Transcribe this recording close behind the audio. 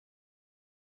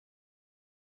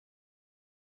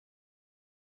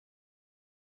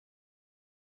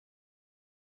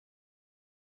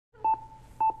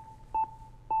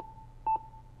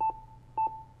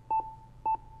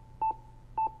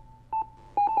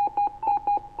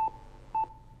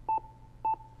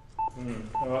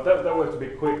Alright, that worked a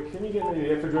bit quick. Can you get me the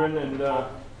ephedrine and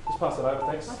just pass it over,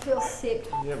 thanks? I feel sick.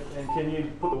 Yep, and can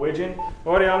you put the wedge in?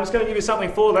 Alrighty, I'm just going to give you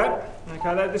something for that.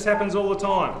 Okay, this happens all the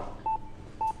time.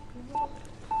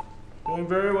 Doing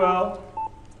very well.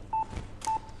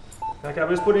 Okay, I'm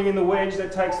just putting in the wedge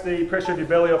that takes the pressure of your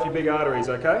belly off your big arteries,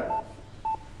 okay?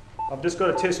 I've just got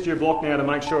to test your block now to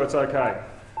make sure it's okay.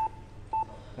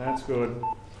 That's good.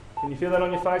 Can you feel that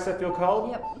on your face? That feel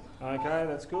cold? Yep. Okay,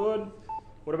 that's good.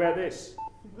 What about this?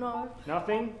 No.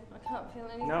 Nothing? I can't feel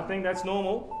anything. Nothing, that's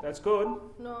normal. That's good.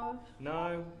 No.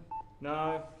 No.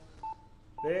 No.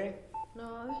 There?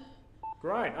 No.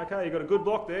 Great. Okay, you've got a good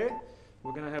block there.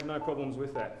 We're going to have no problems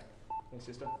with that. Thanks,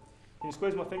 sister. Can you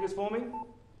squeeze my fingers for me?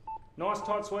 Nice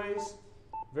tight squeeze.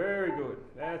 Very good.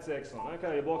 That's excellent.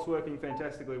 Okay, your block's working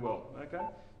fantastically well. Okay,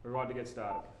 we're right to get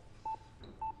started.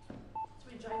 It's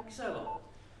been taking so long.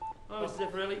 Oh,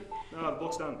 Mr. Zeffirelli. No, the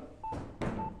block's done.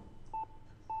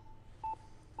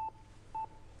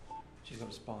 She's got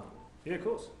a spinal. Yeah, of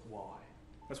course. Why?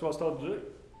 That's what I was told to do.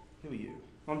 Who are you?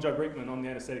 I'm Joe Brinkman. I'm the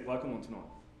anaesthetic locum on tonight.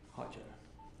 Hi, Joe.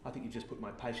 I think you've just put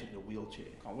my patient in a wheelchair.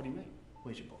 Oh, what do you mean?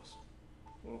 Where's your boss?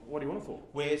 Well, what do you want it for?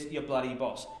 Where's your bloody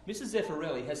boss? Mrs.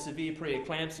 Zeffirelli has severe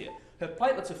preeclampsia. Her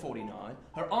platelets are 49,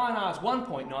 her INR's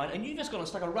 1.9, and you've just gone and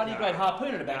stuck a ruddy great harpoon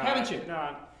in her back, haven't you?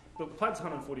 No. Look, the platelet's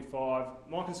 145.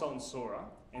 My consultant saw her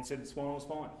and said the spinal was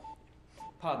fine.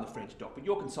 Pardon the French, Doc, but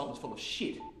your consultant's full of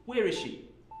shit. Where is she?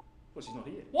 Well, she's not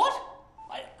here. What?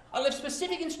 I left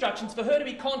specific instructions for her to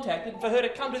be contacted and for her to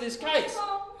come to this case.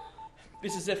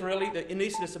 Mrs. Zeffirelli, the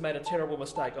anaesthetists have made a terrible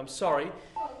mistake. I'm sorry,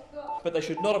 but they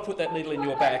should not have put that needle in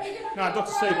your back. No, Dr.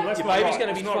 Siebel, that's Your not baby's right.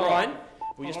 going to be That's not fine. right.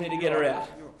 We just need to get her out.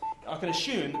 I can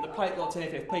assume that the platelets and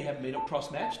FFP haven't been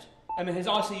cross-matched. I mean, has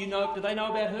ICU know? Do they know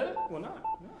about her? Well, no.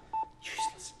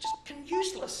 Useless, just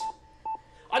useless.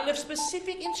 I left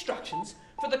specific instructions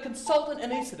for the consultant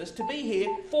anaesthetist to be here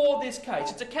for this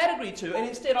case. It's a category 2, and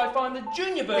instead I find the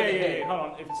junior burger here. Yeah, hold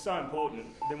on. If it's so important,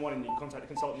 then why didn't you contact the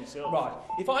consultant yourself? Right.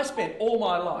 If I spent all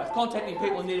my life contacting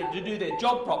people who needed to do their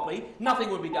job properly, nothing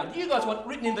would be done. Do you guys want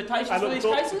written invitations for these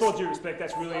cases? With all due respect,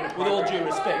 that's really inappropriate. With all due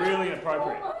respect. Really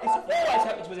inappropriate. It always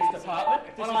happens with this department,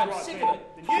 If this and is I'm right, sick then- of it.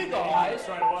 then You you should be guys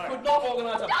straight away. could not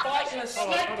organise a fight and a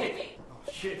snap kick.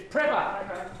 Oh, shit.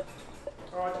 Prepper. Okay.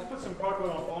 All right, just put some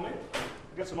Crocodile on for me.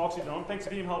 Get some oxygen on. Thanks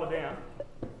if you can hold it down.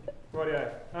 Rightio.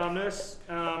 Nurse,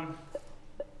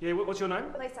 yeah, what's your name?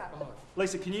 Lisa. Oh,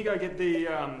 Lisa, can you go get the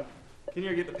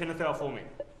Penethal for me?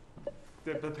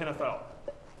 The Penethal.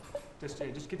 Just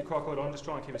get the Crocodile on. Just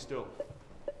try and keep it still.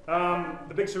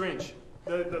 The big syringe.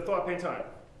 The thiopentone.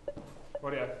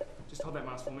 Rightio. Just hold that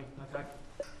mask for me. Okay.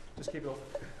 Just keep it off.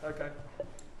 Okay.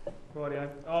 Rightio.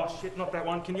 Oh shit, not that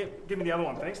one. Can you give me the other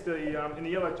one? Thanks. The in the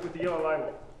yellow with the yellow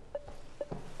label.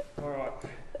 All right.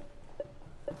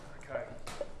 Okay.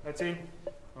 That's in.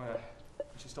 Right. It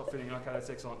should stop fitting. Okay, that's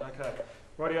excellent. Okay.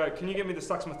 Rightio. Can you get me the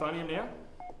suxamethonium now?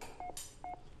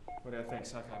 Rightio.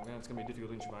 Thanks. Okay. Well, it's going to be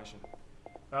difficult intubation.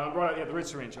 Right. Yeah, the red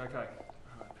syringe. Okay. All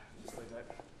right. Just leave that.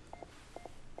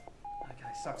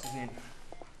 Okay. Sucks is in.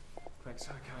 Thanks.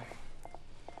 Okay.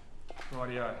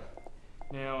 Rightio.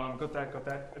 Now, got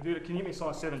that. Can you give me a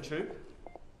size 7 tube?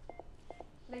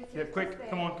 Lisa, Yeah, quick.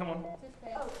 Come on.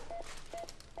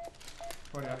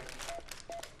 Rightio.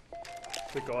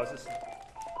 Quick, guys.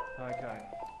 Okay.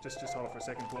 Just hold it for a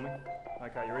second for me.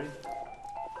 Okay, you ready?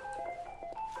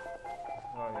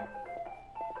 Rightio.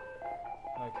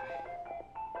 Okay.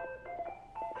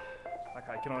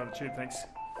 Okay, can I have the tube, thanks?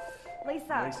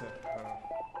 Lisa. Lisa.